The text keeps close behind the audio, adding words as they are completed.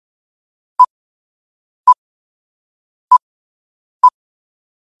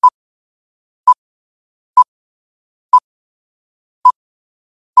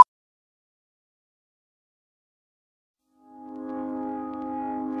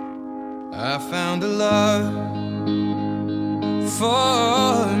I found a love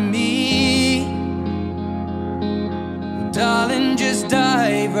for me. Well, darling, just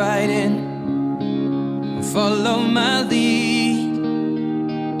dive right in and follow my lead.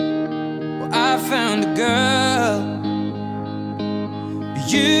 Well, I found a girl,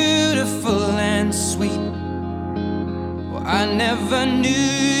 beautiful and sweet. Well, I never knew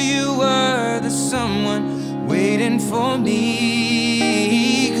you were the someone waiting for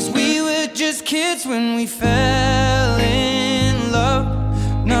me. 'Cause we were just kids when we fell in love,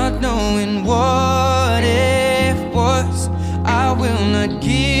 not knowing what it was. I will not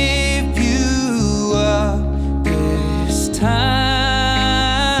give you up this time.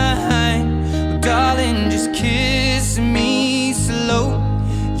 Oh, darling, just kiss me slow.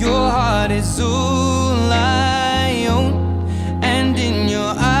 Your heart is all I own, and in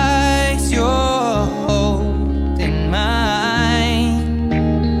your eyes you're holding mine.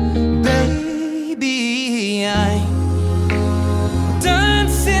 Baby, I'm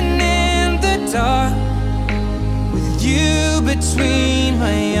dancing in the dark with you between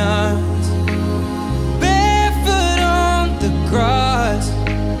my arms, barefoot on the grass.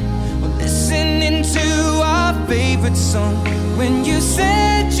 We're listening to our favorite song. When you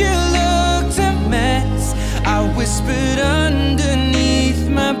said you looked a mess, I whispered underneath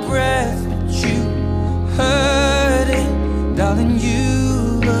my breath, but you heard it. Darling,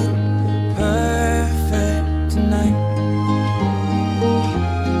 you look perfect tonight.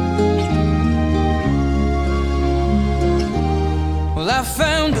 Well, I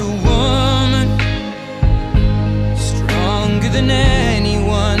found a woman stronger than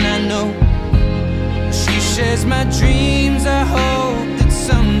anyone I know. She shares my dreams. I hope that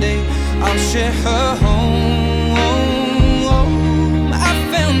someday I'll share her home. I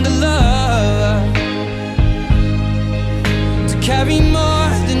found a love to carry more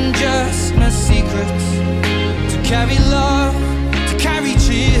than just my secrets, to carry love, to carry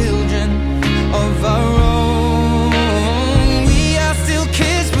children of our own. We are still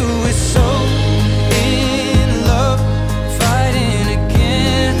kids, but we're so in love, fighting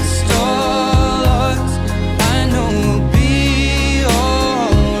against all odds. I know we'll be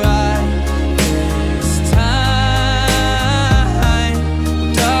alright this time.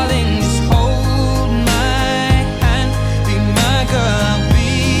 Darling, just hold my hand, be my girl, I'll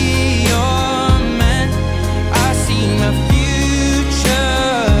be your man. I see my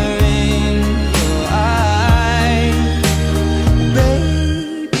future in your eyes.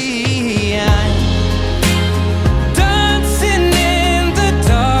 Baby, I'm dancing in the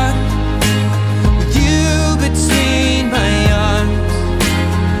dark with you between my arms,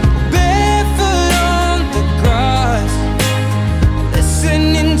 barefoot on the grass,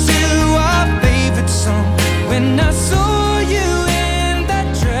 listening to our favorite song. When I saw you in that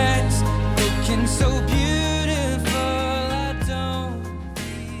dress, looking so beautiful, I don't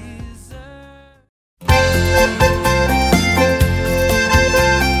deserve.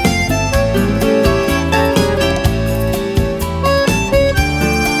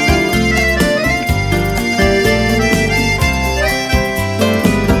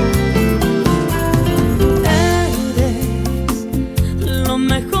 Eres lo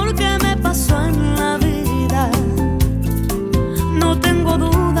mejor que me pasó en la vida. No tengo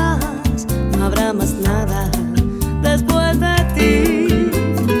dudas, no habrá más nada después de ti.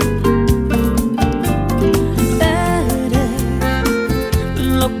 Eres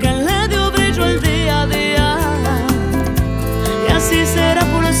lo que le dio brillo al día a día, y así será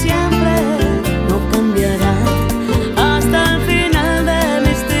por siempre, no cambiará hasta el final de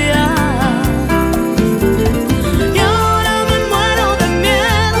mis días. Y ahora me muero de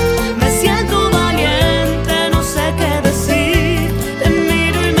miedo, me siento valiente, no sé qué decir. Te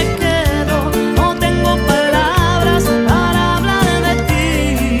miro y me quedo, no tengo palabras para hablar de ti.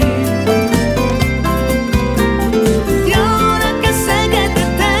 Y ahora que sé que te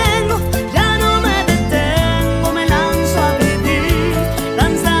tengo, ya no me detengo, me lanzo a vivir,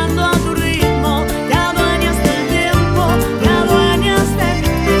 danzando a tu ritmo. Te adueñas del tiempo, te adueñas de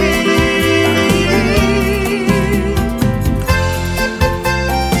mí.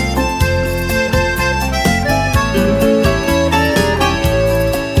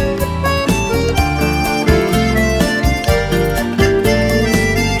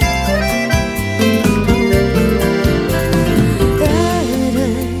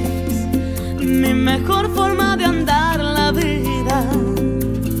 Eres mi mejor forma de andar la vida.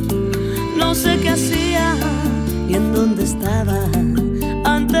 No sé qué hacía y en dónde estaba.